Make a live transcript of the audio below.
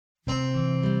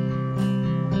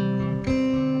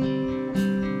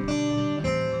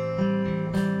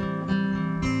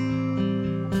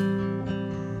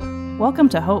Welcome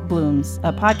to Hope Blooms,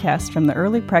 a podcast from the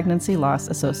Early Pregnancy Loss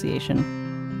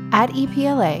Association. At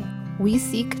EPLA, we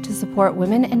seek to support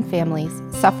women and families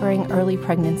suffering early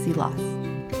pregnancy loss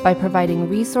by providing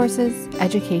resources,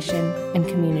 education, and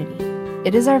community.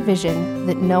 It is our vision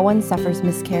that no one suffers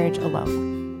miscarriage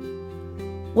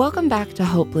alone. Welcome back to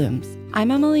Hope Blooms.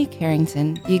 I'm Emily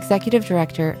Carrington, the Executive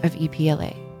Director of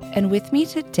EPLA. And with me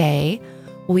today,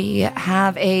 we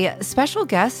have a special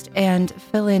guest and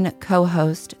fill-in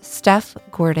co-host, Steph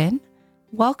Gordon.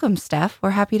 Welcome, Steph. We're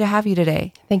happy to have you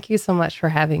today. Thank you so much for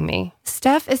having me.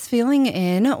 Steph is filling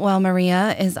in while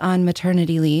Maria is on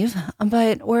maternity leave,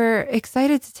 but we're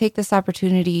excited to take this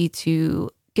opportunity to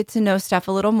get to know Steph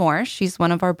a little more. She's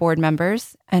one of our board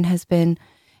members and has been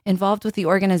involved with the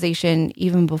organization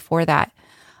even before that.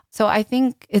 So I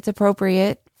think it's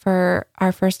appropriate for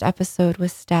our first episode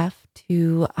with Steph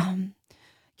to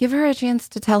give her a chance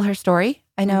to tell her story.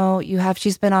 I know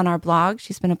she's been on our blog.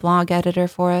 She's been a blog editor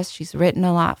for us. She's written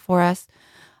a lot for us.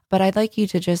 But I'd like you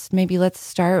to just let's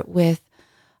start with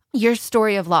your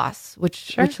story of loss,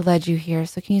 which led you here.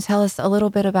 So can you tell us a little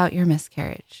bit about your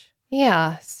miscarriage?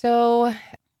 Yeah. So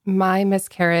my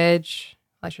miscarriage,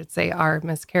 I should say our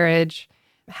miscarriage,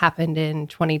 happened in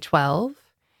 2012.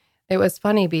 It was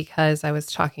funny because I was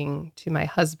talking to my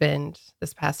husband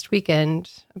this past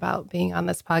weekend about being on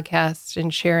this podcast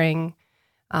and sharing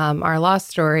our loss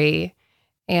story.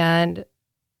 And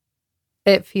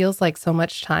it feels like so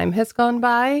much time has gone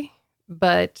by,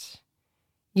 but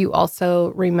you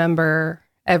also remember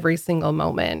every single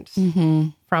moment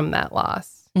from that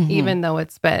loss, even though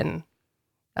it's been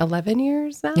 11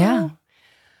 years now. Yeah.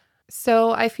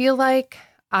 So I feel like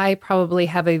I probably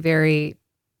have a very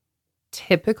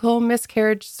typical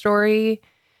miscarriage story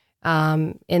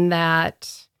in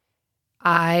that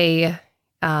I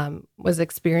was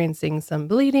experiencing some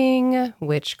bleeding,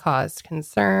 which caused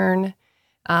concern.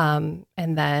 And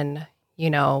then,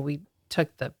 we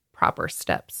took the proper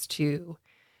steps to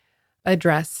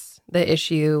address the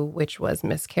issue, which was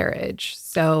miscarriage.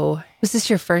 So Was this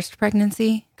your first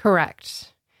pregnancy?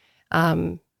 correct.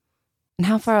 And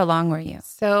how far along were you?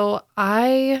 So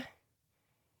I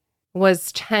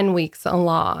was 10 weeks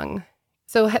along.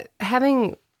 So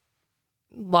having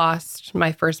lost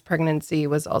my first pregnancy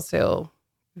was also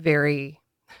very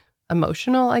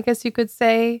emotional, I guess you could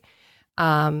say.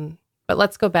 But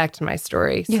let's go back to my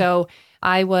story. Yeah. So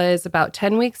I was about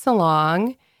 10 weeks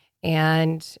along,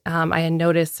 and I had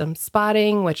noticed some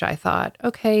spotting, which I thought,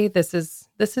 okay, this is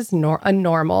a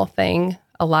normal thing.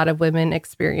 A lot of women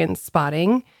experience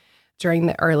spotting during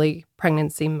the early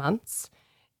pregnancy months.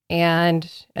 And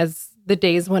as the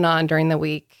days went on during the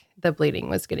week, the bleeding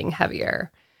was getting heavier.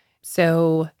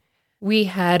 So we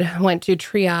went to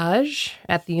triage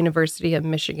at the University of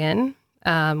Michigan,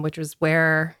 which was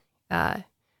where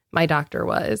my doctor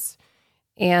was.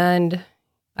 And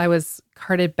I was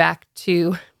carted back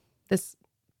to this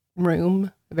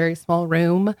room, a very small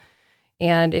room.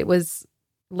 And it was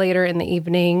later in the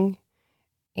evening.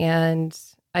 And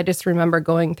I just remember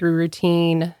going through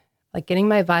routine, like getting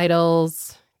my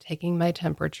vitals, taking my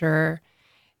temperature,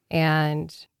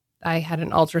 and I had an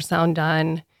ultrasound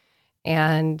done,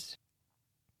 and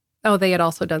they had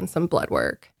also done some blood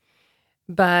work.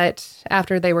 But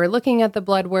after they were looking at the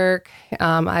blood work,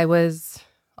 I was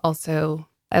also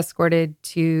escorted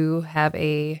to have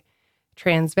a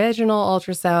transvaginal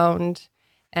ultrasound,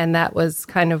 and that was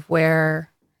kind of where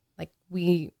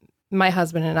my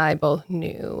husband and I both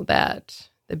knew that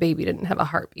the baby didn't have a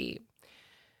heartbeat.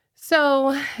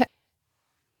 So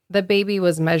the baby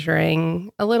was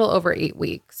measuring a little over 8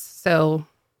 weeks. So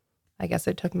I guess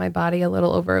it took my body a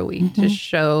little over a week to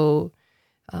show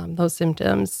those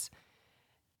symptoms.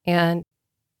 And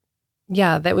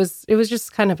yeah, it was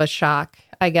just kind of a shock,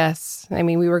 I guess. I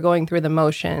mean, we were going through the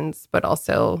motions, but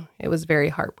also it was very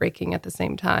heartbreaking at the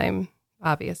same time,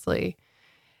 obviously.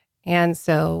 And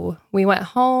so we went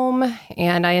home,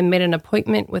 and I had made an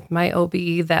appointment with my OB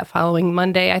that following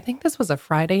Monday. I think this was a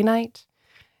Friday night.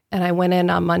 And I went in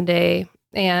on Monday,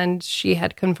 and she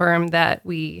had confirmed that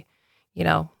the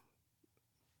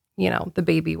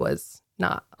baby was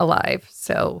not alive.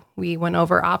 So we went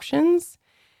over options,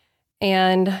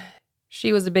 and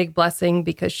she was a big blessing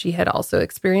because she had also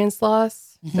experienced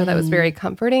loss. So that was very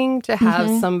comforting to have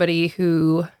somebody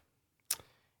who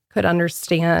could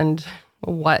understand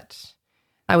what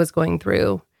I was going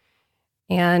through.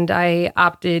 And I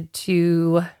opted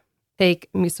to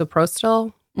take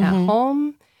misoprostol at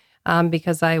home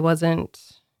because I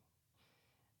wasn't,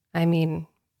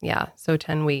 so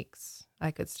 10 weeks, I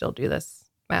could still do this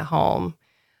at home.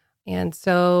 And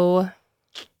so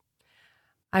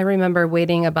I remember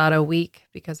waiting about a week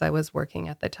because I was working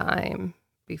at the time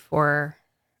before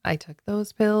I took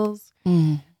those pills.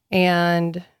 Mm.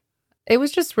 And it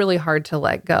was just really hard to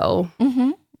let go.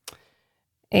 Mm-hmm.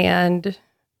 And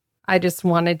I just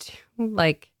wanted to,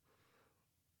 like,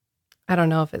 I don't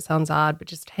know if it sounds odd, but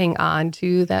just hang on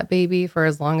to that baby for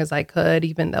as long as I could,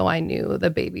 even though I knew the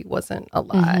baby wasn't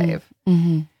alive.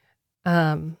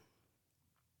 Mm-hmm.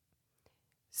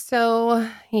 So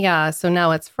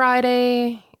now it's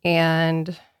Friday,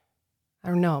 and I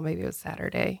don't know, maybe it was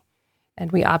Saturday.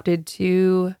 And we opted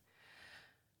to,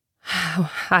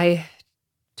 I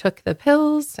took the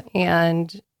pills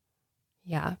and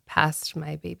passed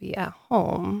my baby at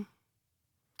home.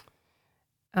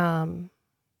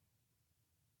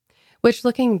 Which,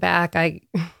 looking back, I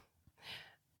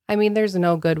mean, there's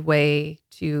no good way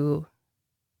to,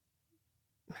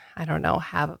 I don't know,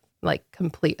 have like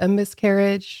complete a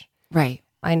miscarriage. Right.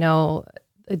 I know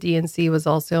a DNC was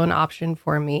also an option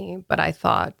for me, but I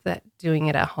thought that doing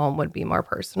it at home would be more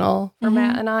personal for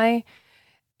Matt and I.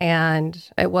 And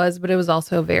it was, but it was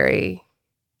also very,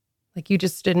 like, you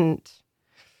just didn't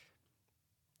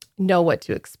know what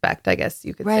to expect, I guess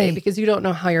you could say, because you don't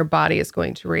know how your body is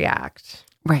going to react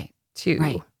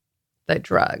to the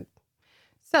drug.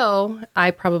 So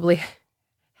I probably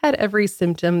had every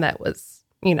symptom that was,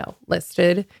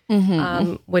 listed,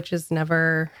 which is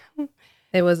never,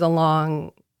 it was a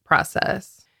long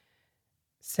process.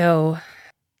 So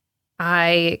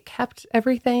I kept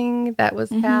everything that was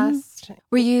passed.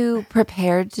 Were you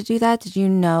prepared to do that? Did you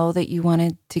know that you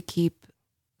wanted to keep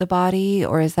the body,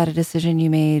 or is that a decision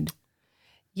you made?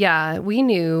 Yeah, we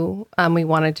knew we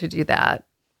wanted to do that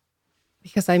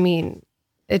because, I mean,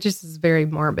 it just is very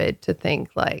morbid to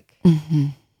think like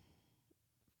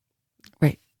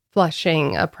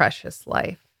flushing a precious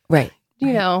life. Right.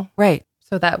 You know? Right.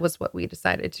 So that was what we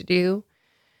decided to do.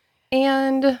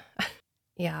 And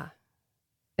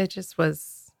it just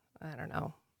was, I don't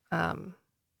know.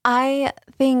 I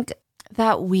think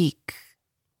that week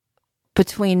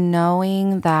between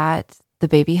knowing that the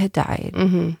baby had died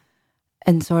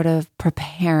and sort of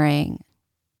preparing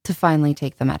to finally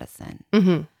take the medicine,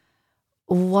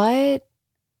 what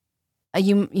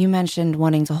you mentioned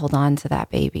wanting to hold on to that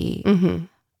baby.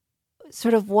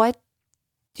 Sort of what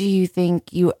do you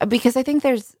think because I think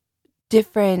there's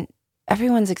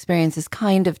everyone's experience is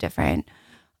kind of different.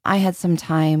 I had some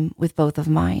time with both of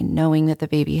mine, knowing that the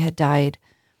baby had died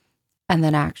and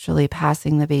then actually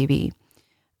passing the baby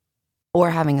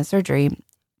or having a surgery.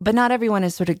 But not everyone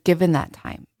is sort of given that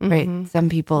time, right? Some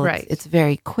people, it's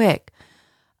very quick.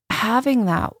 Having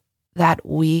that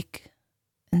week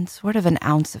and sort of an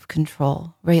ounce of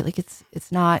control, right? Like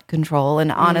it's not control. And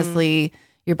honestly,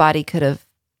 your body could have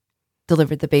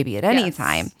delivered the baby at any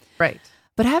time. Right.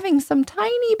 But having some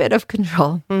tiny bit of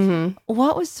control,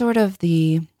 what was sort of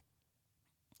the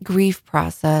grief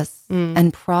process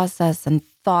and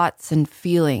thoughts and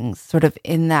feelings sort of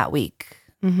in that week?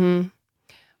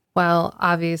 Well,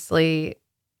 obviously,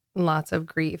 lots of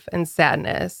grief and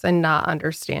sadness and not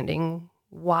understanding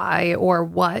why or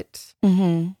what.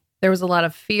 There was a lot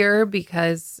of fear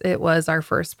because it was our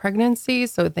first pregnancy.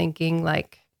 So thinking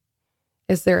like,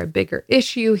 is there a bigger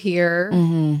issue here?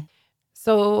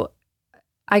 So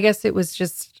I guess it was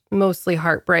just mostly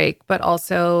heartbreak, but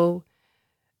also,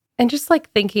 and just like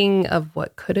thinking of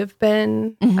what could have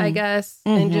been, I guess,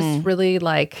 and just really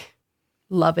like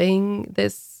loving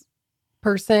this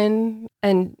person.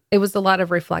 And it was a lot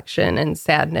of reflection and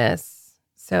sadness.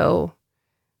 So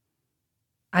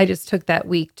I just took that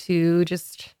week to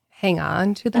just hang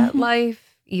on to that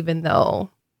life, even though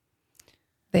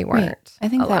they weren't I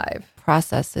think alive. That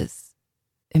process is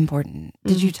important.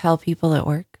 Did you tell people at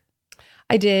work?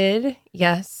 I did,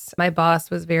 yes. My boss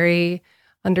was very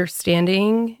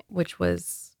understanding, which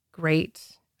was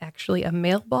great. Actually, a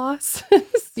male boss.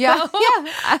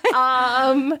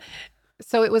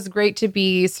 So it was great to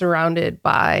be surrounded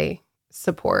by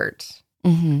support,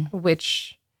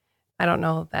 which I don't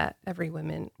know that every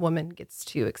woman gets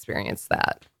to experience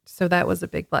that. So that was a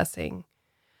big blessing.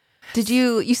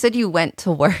 You said you went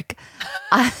to work.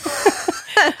 I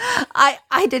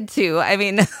did too. I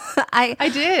mean, I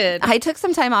did. I took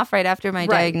some time off right after my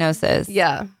diagnosis.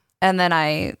 Yeah. And then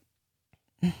my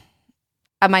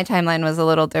timeline was a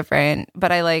little different,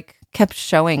 but I like kept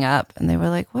showing up and they were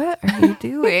like, "What are you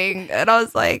doing?" And I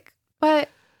was like, but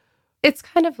it's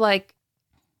kind of like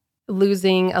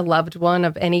losing a loved one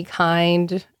of any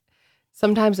kind.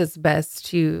 Sometimes it's best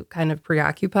to kind of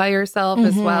preoccupy yourself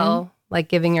as well, like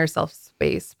giving yourself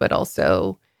space, but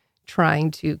also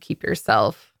trying to keep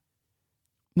yourself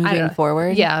moving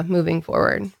forward. Yeah, moving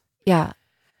forward. Yeah.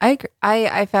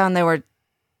 I found they were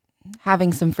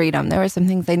having some freedom. There were some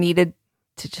things I needed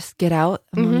to just get out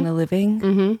among the living.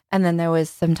 Mm-hmm. And then there was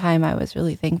some time I was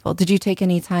really thankful. Did you take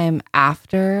any time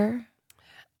after?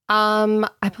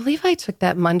 I believe I took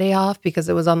that Monday off because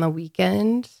it was on the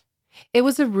weekend. It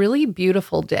was a really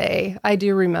beautiful day. I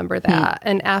do remember that.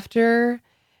 And after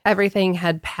everything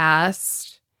had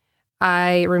passed,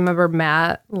 I remember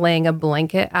Matt laying a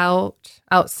blanket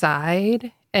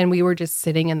outside, and we were just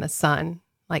sitting in the sun,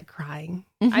 like crying.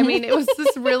 I mean, it was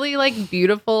this really like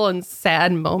beautiful and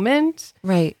sad moment.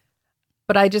 Right.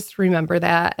 But I just remember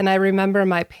that. And I remember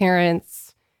my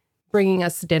parents bringing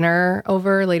us dinner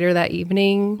over later that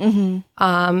evening.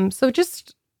 So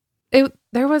just,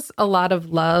 there was a lot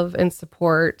of love and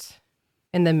support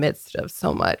in the midst of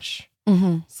so much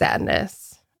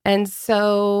sadness. And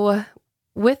so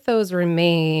with those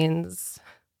remains,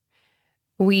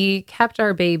 we kept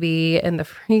our baby in the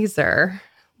freezer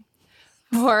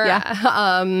for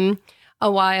a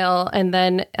while. And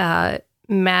then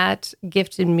Matt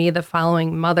gifted me the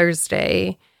following Mother's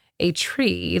Day a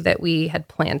tree that we had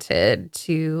planted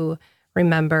to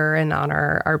remember and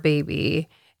honor our baby.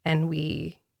 And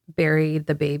we buried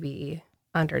the baby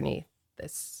underneath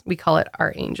this. We call it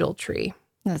our angel tree.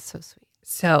 That's so sweet.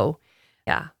 So,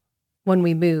 yeah, when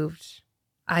we moved,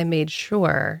 I made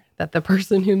sure that the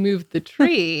person who moved the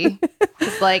tree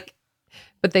was like,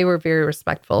 but they were very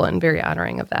respectful and very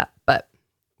honoring of that. But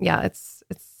yeah, it's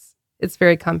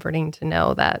very comforting to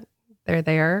know that they're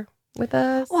there with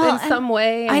us in some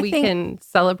way, and we can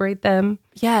celebrate them.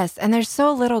 Yes, and there's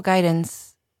so little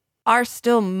guidance. Our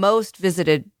still most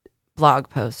visited blog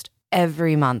post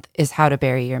every month is how to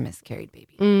bury your miscarried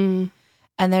baby.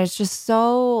 And there's just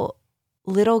so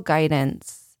little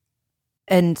guidance,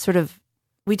 and sort of,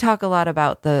 we talk a lot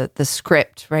about the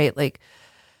script, right? Like,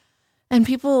 and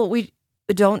people, we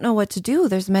don't know what to do.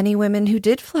 There's many women who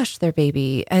did flush their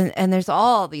baby, and there's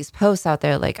all these posts out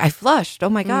there like, I flushed, oh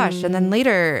my gosh. And then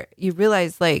later you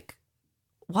realize, like,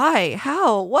 why,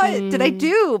 how, what did I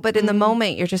do? But in the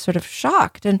moment you're just sort of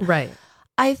shocked. And right.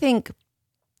 I think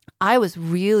I was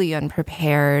really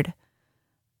unprepared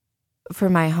for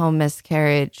my home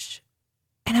miscarriage,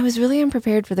 and I was really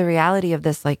unprepared for the reality of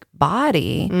this, like,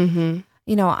 body.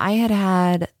 You know, I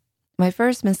had my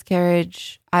first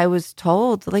miscarriage. I was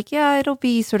told, like, yeah, it'll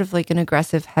be sort of like an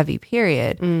aggressive, heavy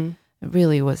period. It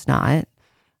really was not.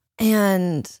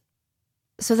 And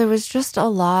so there was just a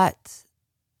lot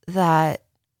that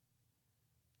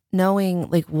knowing,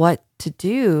 like, what to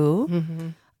do,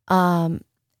 and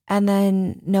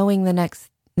then knowing the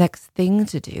next thing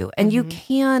to do. And you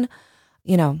can,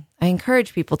 you know, I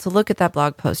encourage people to look at that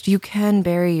blog post. You can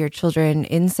bury your children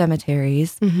in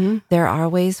cemeteries. There are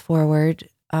ways forward.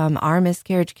 Our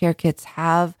miscarriage care kits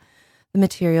have the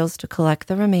materials to collect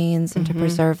the remains and to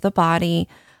preserve the body.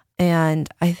 And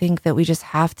I think that we just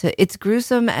have to, it's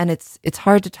gruesome and it's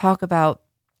hard to talk about,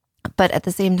 but at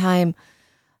the same time,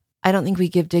 I don't think we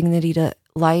give dignity to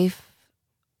life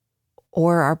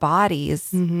or our bodies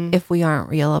if we aren't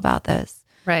real about this.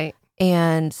 Right.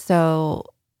 And so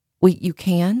you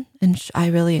can, and I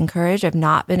really encourage. I've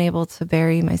not been able to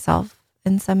bury myself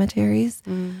in cemeteries.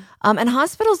 And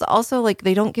hospitals also, like,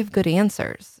 they don't give good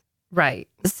answers. Right.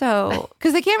 So,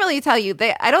 because they can't really tell you.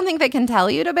 I don't think they can tell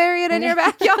you to bury it in your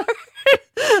backyard.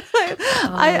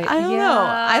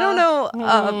 I don't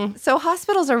know. So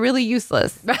hospitals are really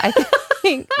useless. I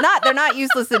think they're not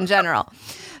useless in general.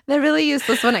 They're really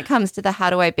useless when it comes to the how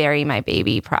do I bury my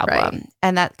baby problem. Right.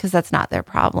 And because that's not their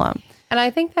problem. And I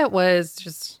think that was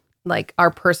just like our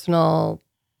personal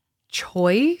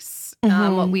choice.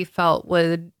 What we felt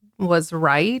was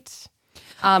right.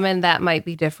 And that might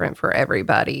be different for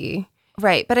everybody.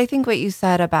 Right. But I think what you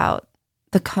said about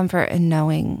the comfort in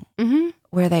knowing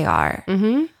where they are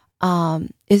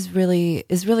is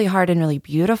really hard and really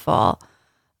beautiful.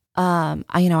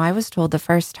 I was told the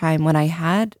first time when I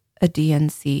had a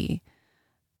DNC,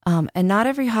 and not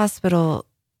every hospital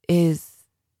is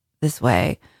this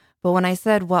way, but when I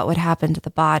said what would happen to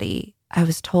the body, I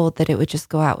was told that it would just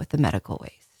go out with the medical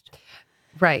waste.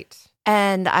 Right.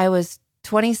 And I was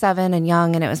 27 and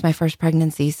young, and it was my first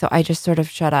pregnancy, so I just sort of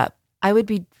shut up. I would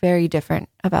be very different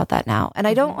about that now. And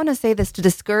I don't want to say this to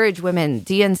discourage women.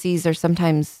 DNCs are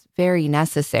sometimes very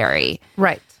necessary.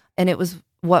 Right. And it was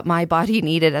what my body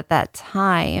needed at that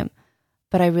time.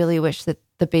 But I really wish that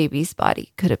the baby's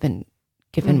body could have been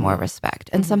given more respect.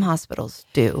 And some hospitals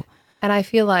do. And I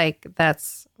feel like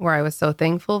that's where I was so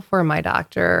thankful for my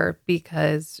doctor,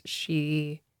 because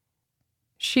she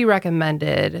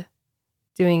recommended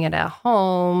doing it at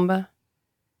home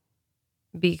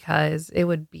because it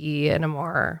would be in a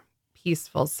more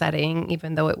peaceful setting,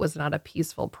 even though it was not a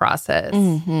peaceful process.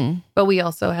 But we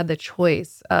also had the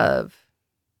choice of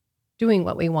doing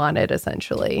what we wanted,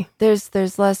 essentially.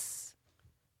 There's less.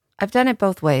 I've done it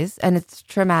both ways, and it's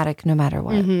traumatic no matter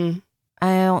what. Mm-hmm.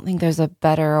 I don't think there's a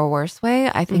better or worse way.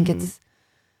 I think it's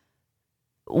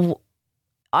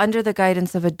under the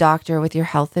guidance of a doctor with your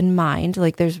health in mind.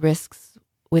 Like, there's risks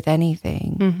with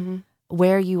anything.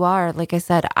 Where you are, like I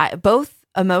said, both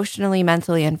emotionally,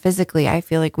 mentally, and physically, I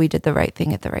feel like we did the right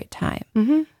thing at the right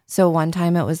time. So one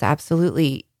time it was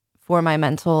absolutely for my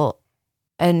mental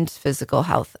and physical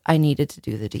health, I needed to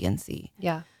do the DNC.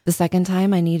 Yeah. The second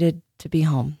time I needed to be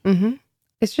home.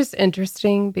 It's just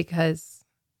interesting because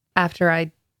after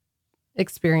I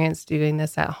experienced doing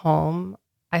this at home,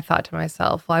 I thought to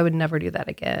myself, well, I would never do that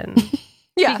again.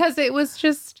 Because it was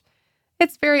just,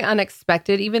 it's very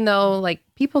unexpected, even though like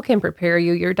people can prepare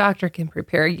you, your doctor can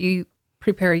prepare you.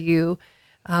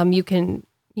 You can,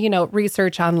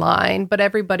 research online, but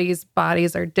everybody's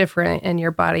bodies are different and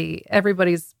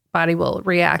everybody's body will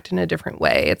react in a different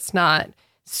way. It's not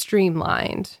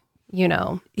streamlined,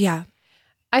 Yeah.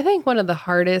 I think one of the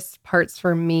hardest parts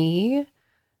for me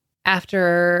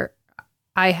after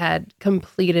I had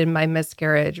completed my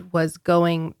miscarriage was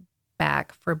going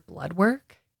back for blood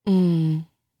work.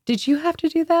 Did you have to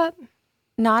do that?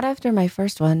 Not after my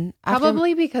first one.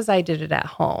 Probably because I did it at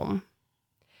home.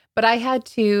 But I had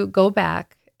to go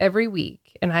back every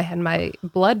week and I had my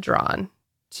blood drawn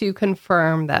to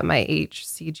confirm that my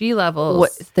HCG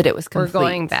levels that it was complete. Were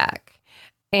going back.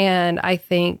 And I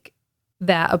think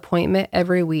that appointment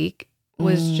every week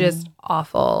was just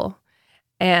awful.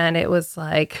 And it was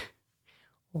like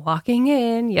walking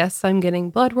in, yes, I'm getting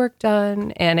blood work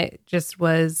done. And it just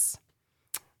was,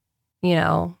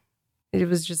 it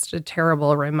was just a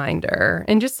terrible reminder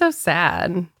and just so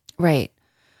sad. Right.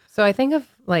 So I think of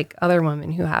like other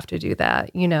women who have to do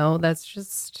that, that's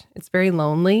just, it's very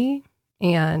lonely.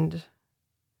 And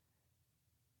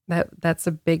that's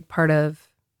a big part of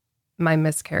my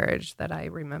miscarriage that I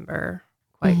remember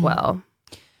quite well.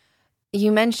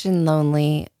 You mentioned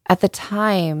lonely. At the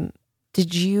time,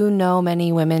 did you know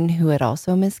many women who had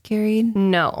also miscarried?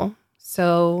 No.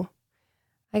 So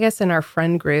I guess in our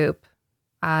friend group,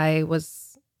 I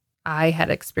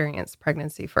had experienced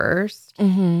pregnancy first.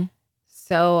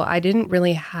 So I didn't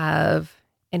really have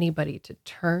anybody to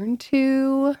turn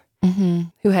to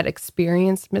who had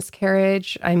experienced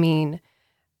miscarriage. I mean,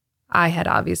 I had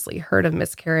obviously heard of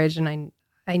miscarriage and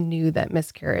I knew that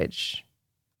miscarriage,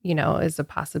 is a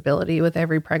possibility with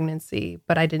every pregnancy,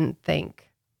 but I didn't think,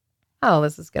 oh,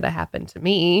 this is going to happen to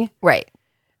me. Right.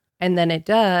 And then it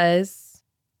does.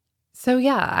 So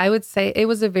yeah, I would say it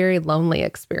was a very lonely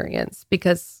experience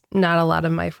because not a lot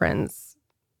of my friends,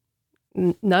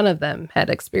 none of them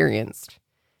had experienced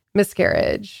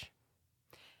miscarriage.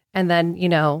 And then,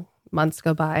 months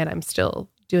go by and I'm still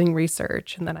doing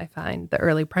research. And then I find the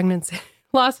Early Pregnancy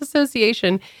Loss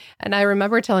Association. And I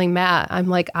remember telling Matt, I'm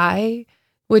like, I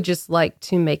would just like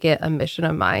to make it a mission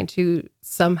of mine to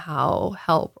somehow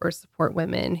help or support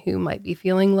women who might be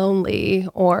feeling lonely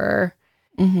or,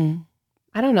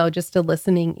 I don't know, just a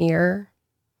listening ear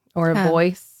or a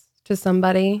voice to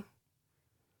somebody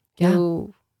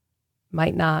who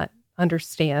might not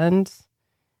understand.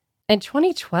 In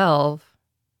 2012,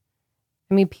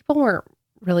 I mean, people weren't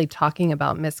really talking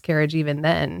about miscarriage even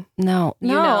then. No.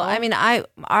 I mean,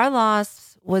 our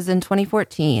loss was in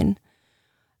 2014,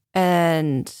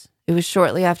 and it was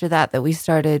shortly after that we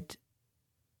started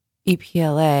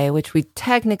EPLA, which we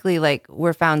technically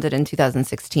were founded in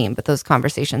 2016, but those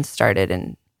conversations started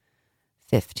in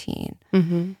 15.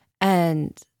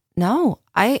 And no,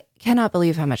 I cannot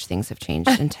believe how much things have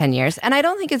changed in 10 years. And I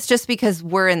don't think it's just because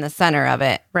we're in the center of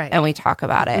it and we talk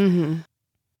about it.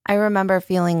 I remember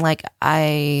feeling like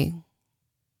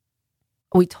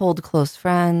we told close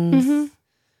friends.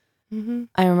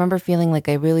 I remember feeling like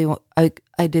I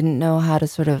didn't know how to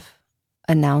sort of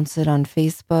announce it on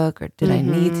Facebook, or did I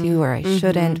need to, or I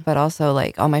shouldn't. But also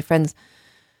all my friends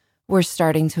were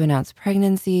starting to announce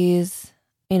pregnancies,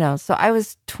 so I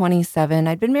was 27.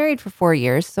 I'd been married for 4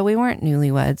 years, so we weren't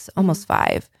newlyweds, almost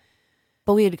 5,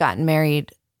 but we had gotten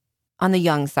married on the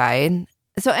young side.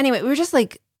 So anyway, we were just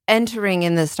entering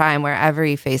in this time where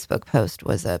every Facebook post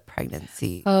was a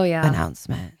pregnancy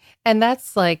announcement. And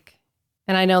that's and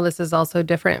I know this is also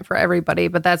different for everybody,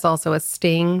 but that's also a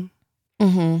sting,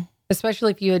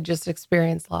 especially if you had just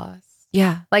experienced loss.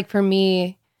 Yeah. For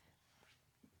me,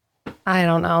 I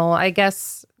don't know. I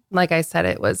guess, like I said,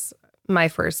 it was my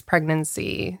first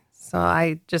pregnancy. So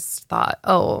I just thought,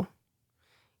 oh,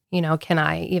 can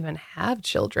I even have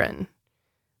children?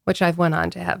 Which I've went on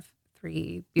to have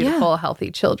 3 beautiful,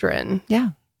 healthy children. Yeah.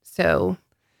 So,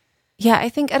 yeah, I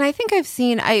think I've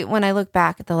seen, when I look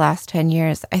back at the last 10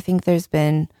 years, I think there's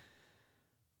been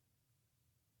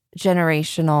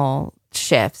generational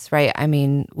shifts, right? I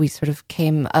mean, we sort of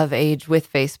came of age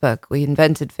with Facebook. We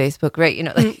invented Facebook, right?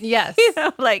 Yes.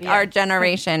 Like our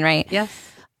generation, right? Yes.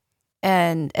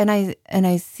 And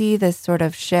I see this sort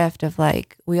of shift of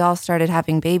like, we all started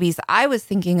having babies. I was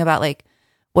thinking about like,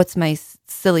 what's my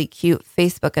silly, cute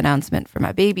Facebook announcement for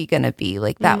my baby going to be?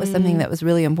 Like that was something that was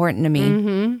really important to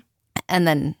me. And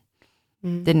then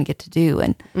didn't get to do.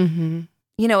 And,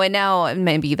 and now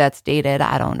maybe that's dated.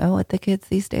 I don't know what the kids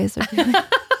these days are doing.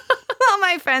 All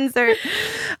my friends are,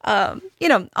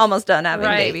 almost done having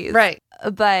babies. Right.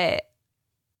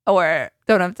 Or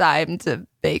don't have time to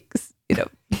make,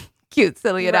 cute,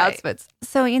 silly announcements.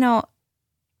 So,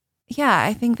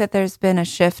 I think that there's been a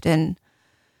shift in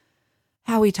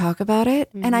how we talk about it.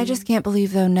 And I just can't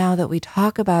believe, though, now that we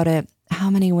talk about it, how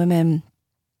many women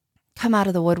come out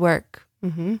of the woodwork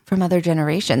from other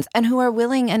generations and who are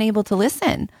willing and able to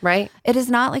listen. Right. It is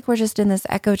not like we're just in this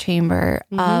echo chamber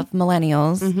of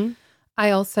millennials. I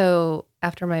also,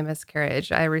 after my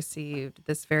miscarriage, I received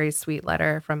this very sweet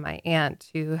letter from my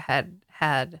aunt who had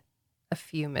had a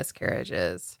few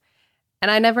miscarriages.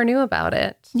 And I never knew about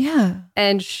it. Yeah.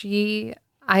 And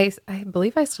I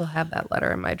believe I still have that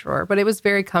letter in my drawer, but it was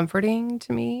very comforting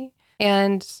to me.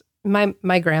 And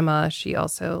my grandma, she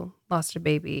also lost a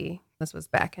baby. This was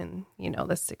back in, the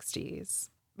 60s,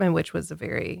 and which was a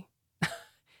very,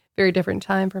 very different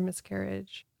time for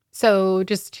miscarriage. So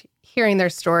just hearing their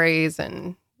stories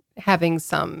and having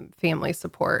some family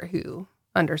support who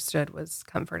understood was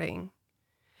comforting.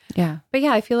 Yeah. But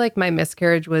yeah, I feel like my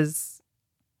miscarriage was,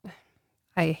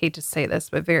 I hate to say this,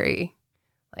 but very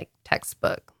like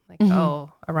textbook, like,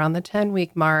 around the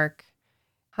 10-week mark.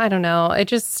 I don't know.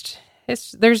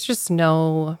 There's just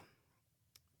no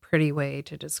pretty way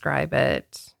to describe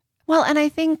it. Well, and I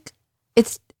think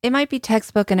it might be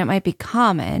textbook and it might be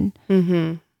common,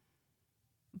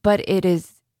 but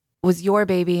was your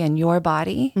baby and your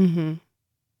body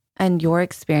and your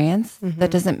experience.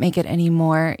 That doesn't make it any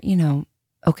more,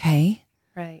 okay.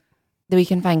 Right. That we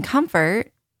can find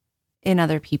comfort in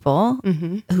other people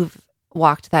who've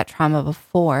walked that trauma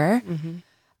before.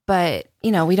 But,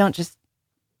 we don't just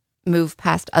move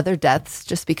past other deaths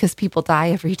just because people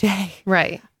die every day.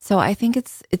 Right. So I think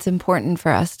it's important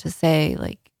for us to say,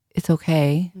 like, it's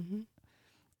okay.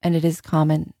 And it is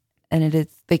common. And it is,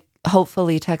 like,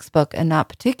 hopefully textbook and not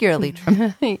particularly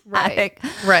traumatic.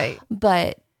 Right.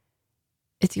 But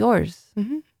it's yours.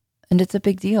 And it's a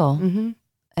big deal.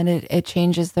 And it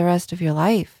changes the rest of your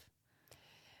life.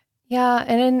 Yeah.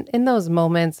 And in those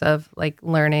moments of like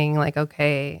learning, like,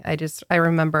 okay, I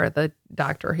remember the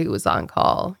doctor who was on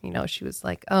call, she was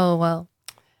like, oh, well,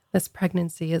 this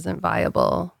pregnancy isn't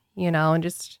viable, and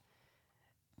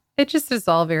it just is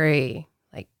all very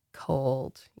like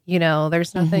cold,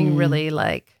 there's nothing really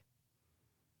like,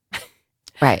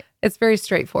 right. It's very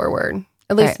straightforward.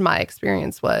 At least my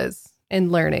experience was in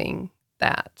learning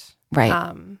that.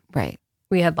 Right. Right.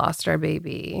 We had lost our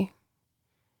baby.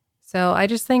 So I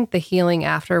just think the healing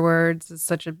afterwards is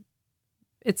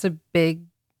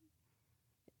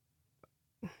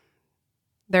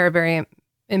there are very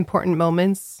important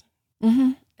moments.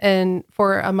 And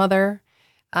for a mother,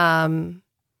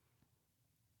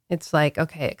 it's like,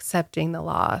 okay, accepting the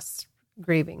loss,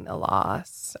 grieving the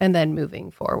loss, and then moving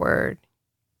forward.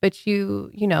 But you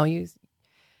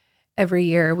every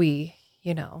year we,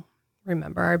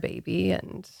 remember our baby,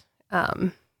 and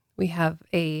we have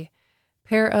a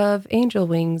pair of angel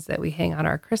wings that we hang on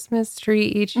our Christmas tree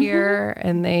each year,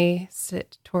 and they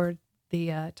sit toward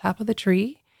the top of the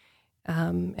tree.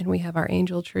 And we have our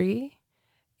angel tree.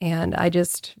 And I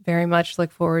just very much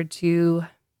look forward to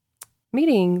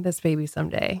meeting this baby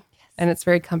someday. Yes. And it's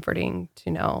very comforting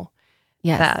to know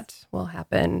that will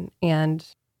happen. And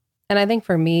I think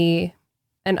for me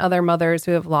and other mothers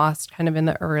who have lost kind of in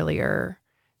the earlier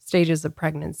stages of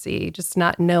pregnancy, just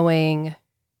not knowing,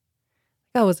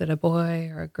 oh, was it a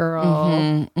boy or a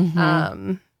girl?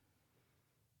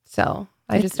 So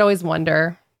I just always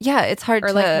wonder. Yeah, it's hard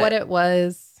to... like what it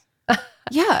was.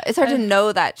 Yeah, it's hard to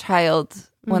know that child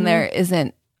when there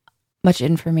isn't much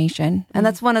information. And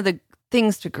that's one of the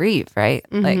things to grieve, right?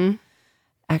 Like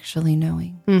actually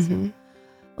knowing. So.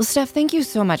 Well, Steph, thank you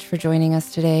so much for joining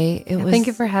us today. Thank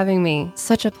you for having me.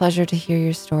 Such a pleasure to hear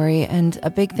your story. And a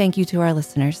big thank you to our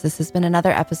listeners. This has been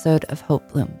another episode of Hope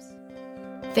Blooms.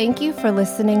 Thank you for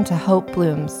listening to Hope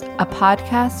Blooms, a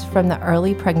podcast from the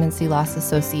Early Pregnancy Loss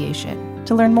Association.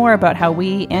 To learn more about how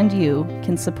we and you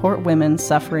can support women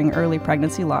suffering early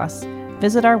pregnancy loss,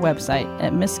 visit our website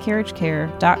at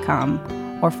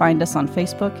miscarriagecare.com or find us on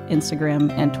Facebook, Instagram,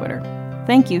 and Twitter.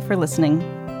 Thank you for listening.